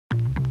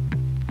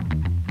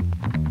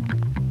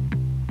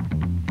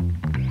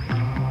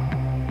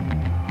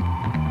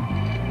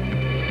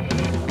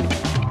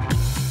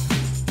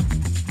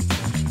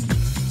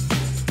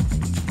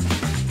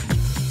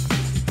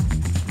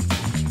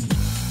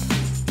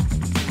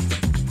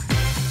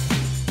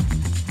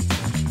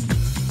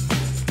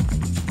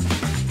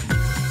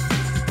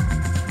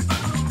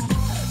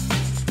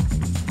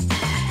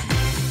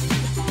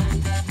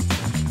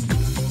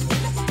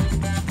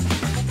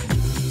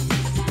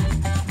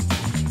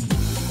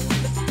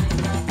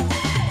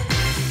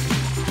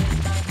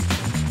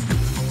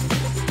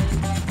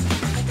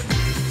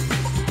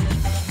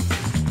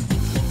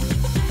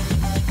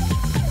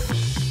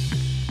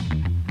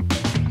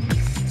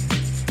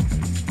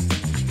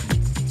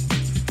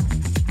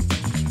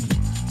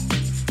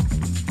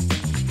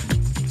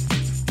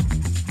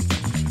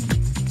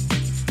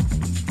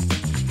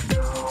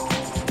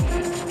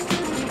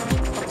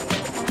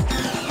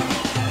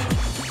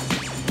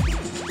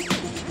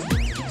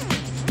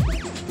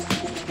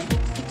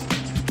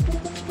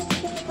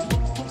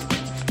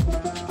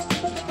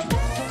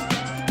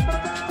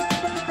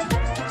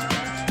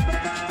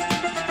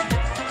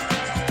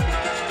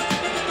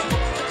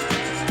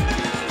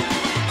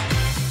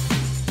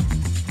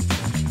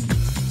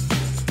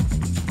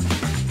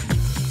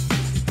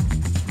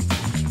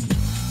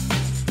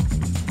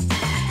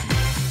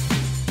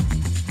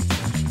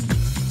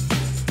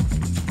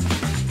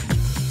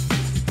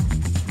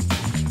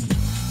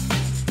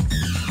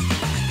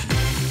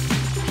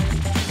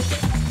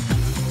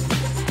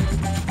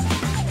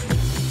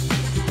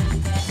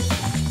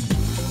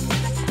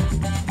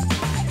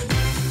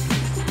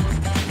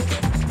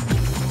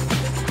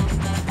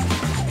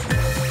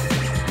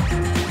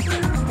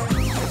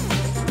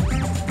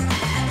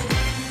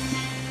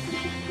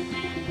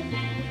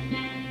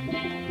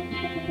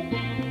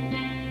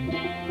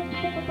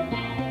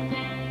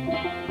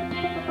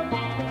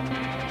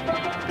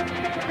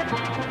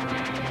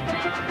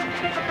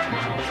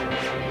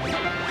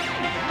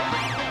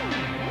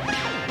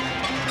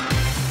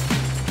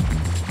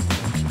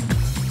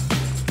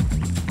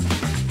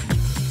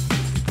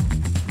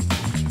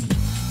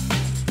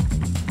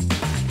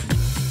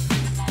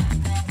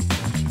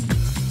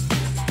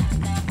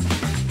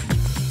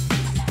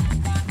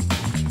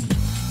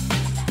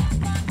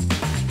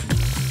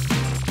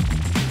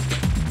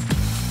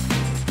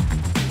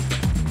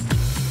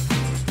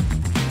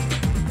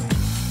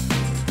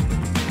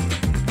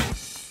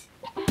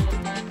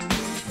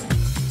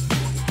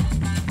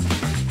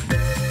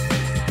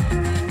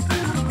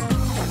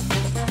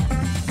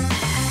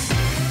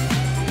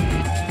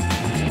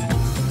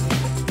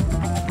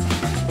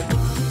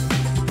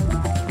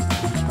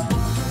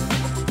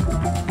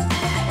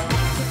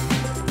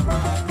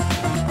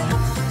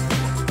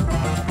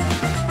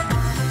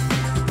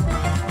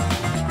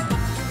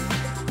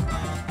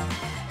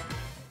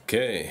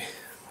Okay,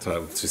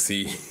 time to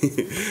see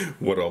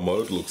what our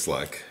mold looks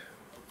like.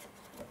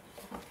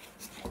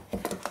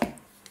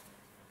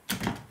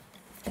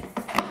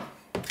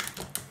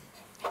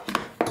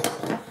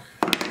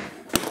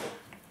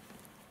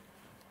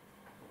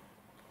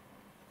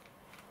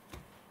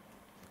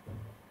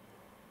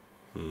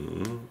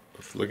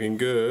 It's looking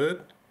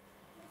good.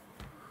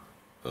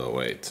 Oh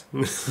wait,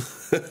 oh,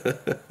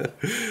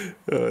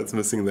 it's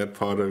missing that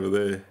part over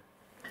there.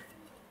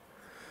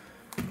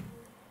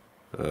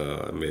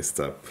 I messed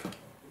up.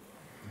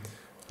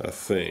 I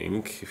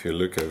think if you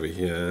look over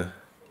here,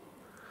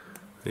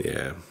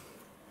 yeah,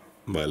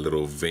 my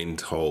little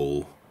vent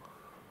hole.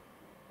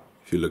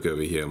 If you look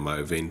over here,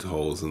 my vent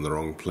hole's in the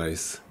wrong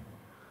place.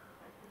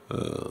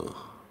 I'm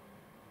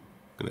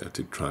gonna have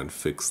to try and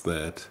fix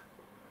that.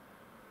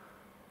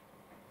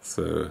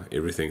 So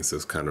everything's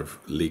just kind of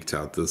leaked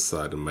out this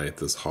side and made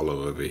this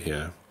hollow over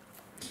here.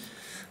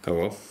 Oh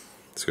well,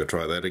 let's go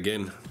try that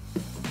again.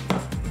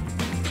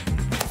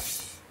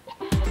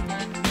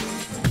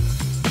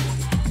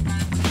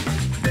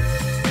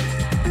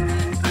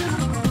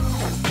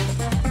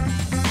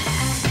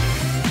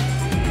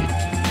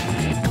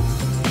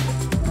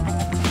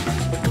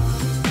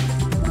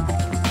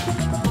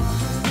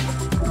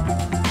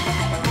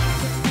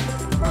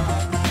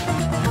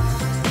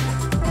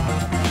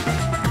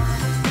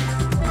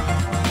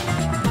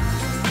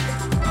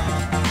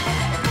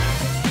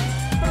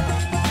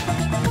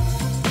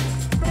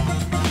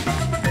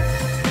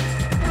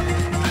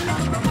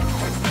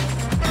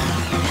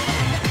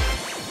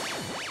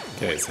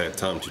 Okay, it's had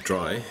time to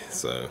dry,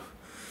 so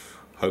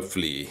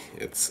hopefully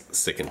it's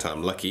second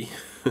time lucky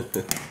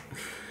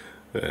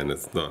and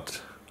it's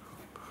not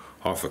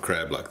half a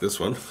crab like this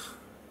one.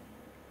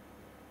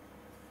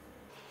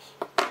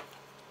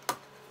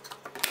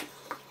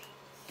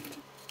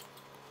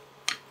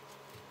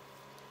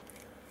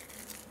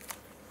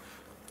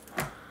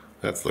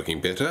 That's looking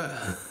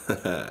better.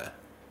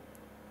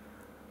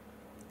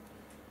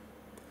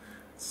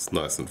 It's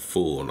nice and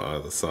full on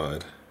either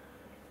side.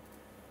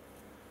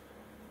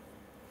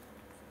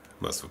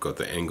 Must have got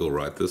the angle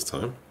right this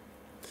time.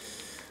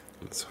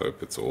 Let's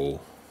hope it's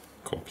all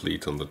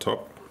complete on the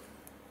top.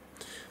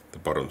 The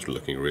bottom's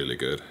looking really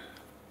good.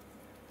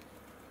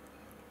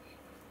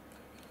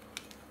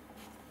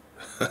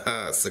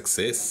 Haha,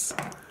 success!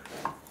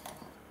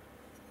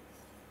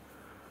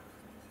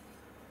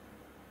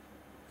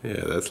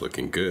 Yeah, that's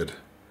looking good.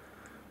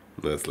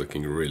 That's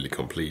looking really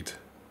complete.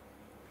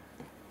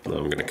 Now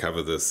I'm going to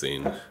cover this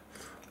in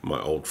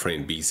my old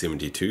friend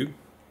B72.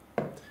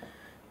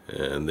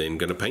 And then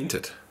going to paint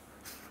it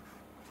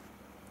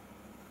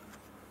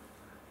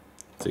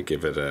to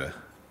give it a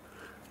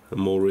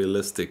more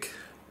realistic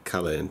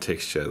color and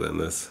texture than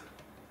this.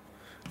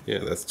 Yeah,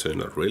 that's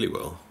turned out really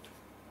well.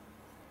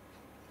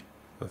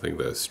 I think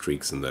those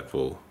streaks in that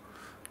will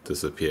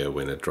disappear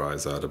when it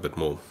dries out a bit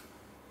more.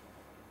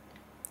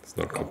 It's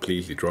not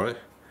completely dry.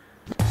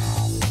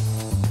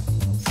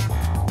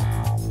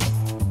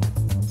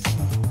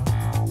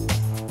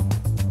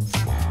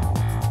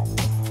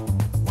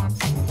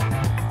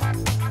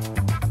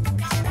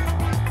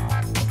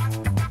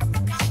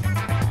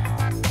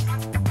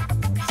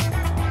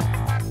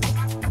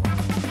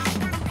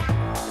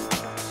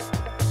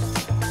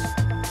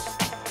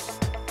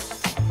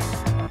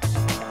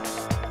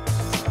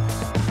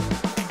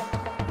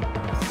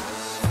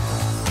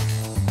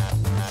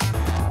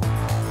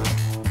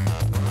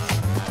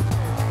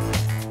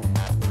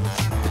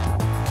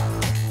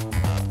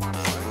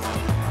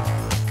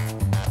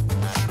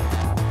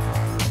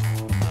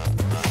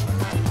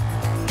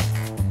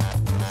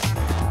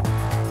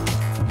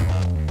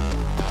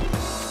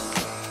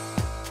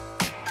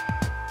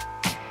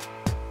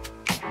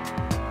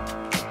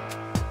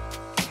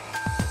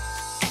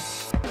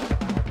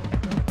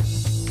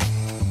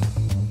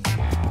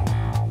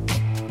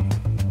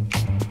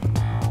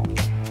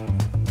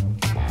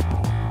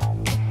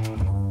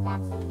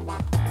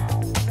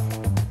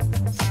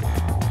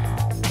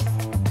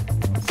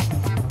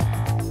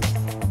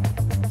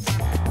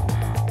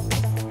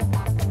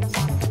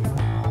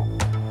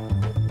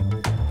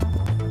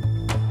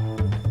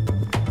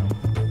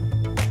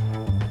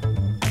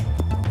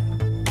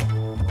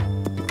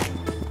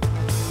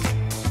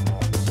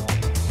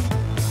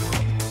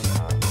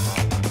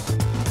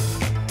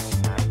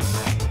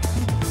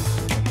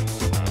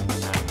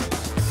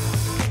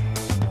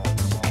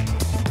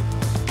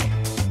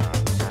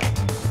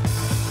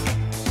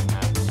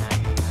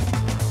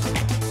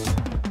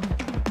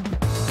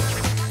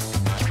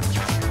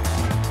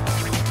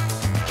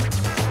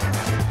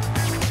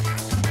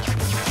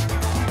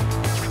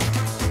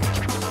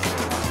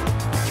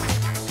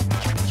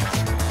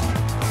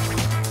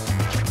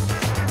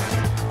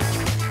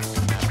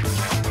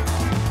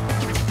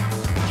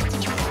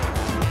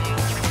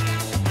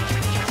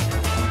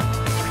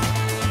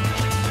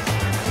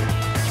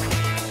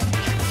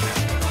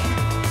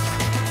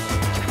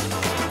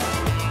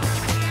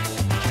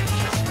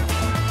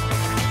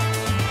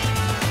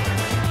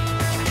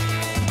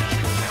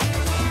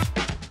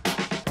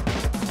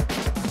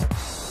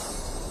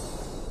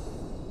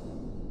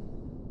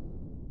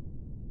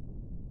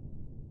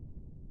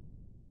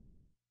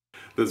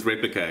 This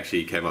replica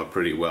actually came out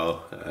pretty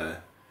well.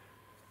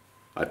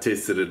 I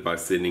tested it by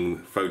sending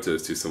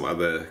photos to some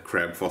other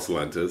crab fossil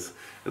hunters,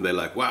 and they're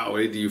like, wow,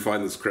 where do you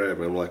find this crab?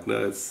 And I'm like,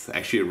 no, it's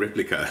actually a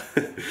replica.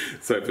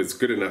 So if it's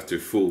good enough to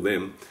fool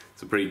them,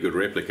 it's a pretty good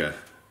replica.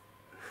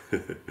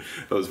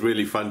 It was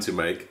really fun to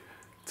make,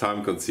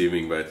 time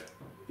consuming, but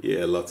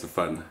yeah, lots of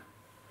fun.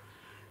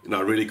 And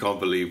I really can't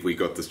believe we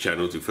got this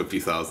channel to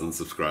 50,000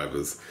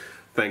 subscribers.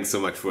 Thanks so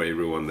much for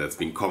everyone that's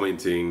been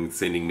commenting,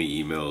 sending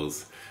me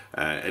emails,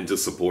 and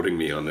just supporting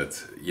me on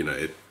it. You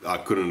know, I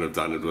couldn't have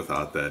done it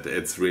without that.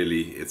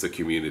 It's a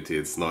community.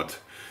 It's not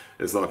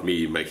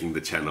me making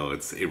the channel.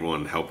 It's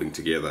everyone helping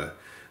together.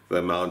 The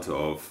amount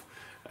of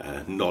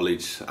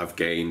knowledge I've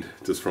gained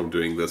just from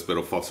doing this bit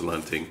of fossil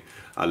hunting.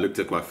 I looked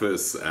at my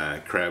first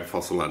crab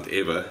fossil hunt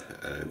ever.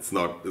 It's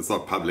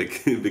not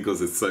public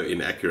because it's so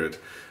inaccurate,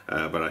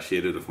 but I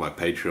shared it with my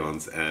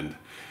Patreons, and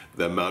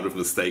the amount of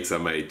mistakes I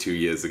made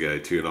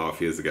 2.5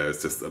 years ago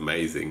is just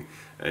amazing.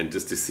 And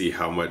just to see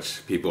how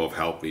much people have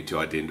helped me to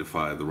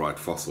identify the right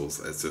fossils,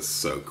 it's just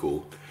so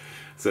cool.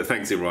 So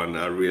thanks everyone,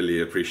 I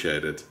really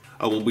appreciate it.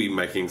 I will be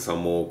making some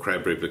more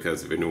crab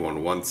replicas if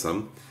anyone wants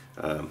some.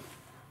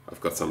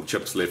 I've got some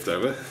chips left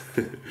over.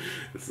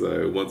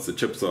 So once the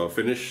chips are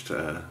finished,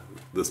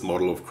 this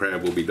model of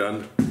crab will be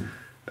done,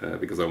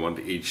 because I want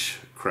each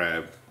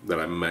crab that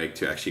I make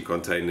to actually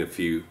contain a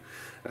few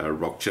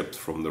rock chips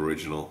from the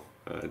original.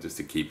 Just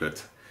to keep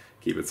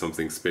it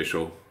something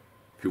special.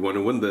 If you want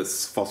to win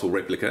this fossil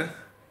replica,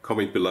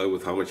 comment below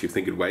with how much you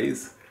think it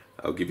weighs.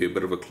 I'll give you a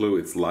bit of a clue.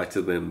 It's lighter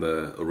than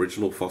the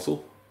original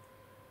fossil,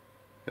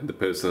 and the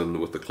person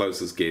with the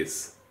closest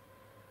guess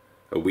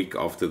a week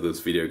after this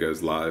video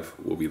goes live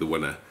will be the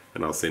winner,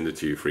 and I'll send it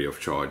to you free of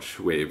charge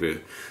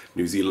wherever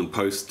New Zealand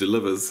Post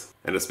delivers.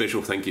 And a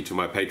special thank you to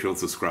my Patreon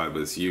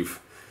subscribers.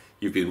 You've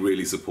been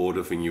really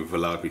supportive, and you've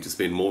allowed me to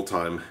spend more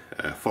time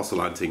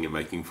fossil hunting and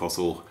making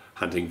fossil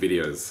hunting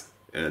videos,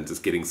 and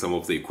just getting some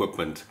of the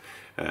equipment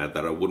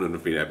that I wouldn't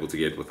have been able to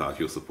get without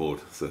your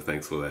support. So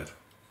thanks for that.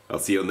 I'll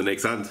see you on the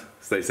next hunt.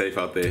 Stay safe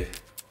out there.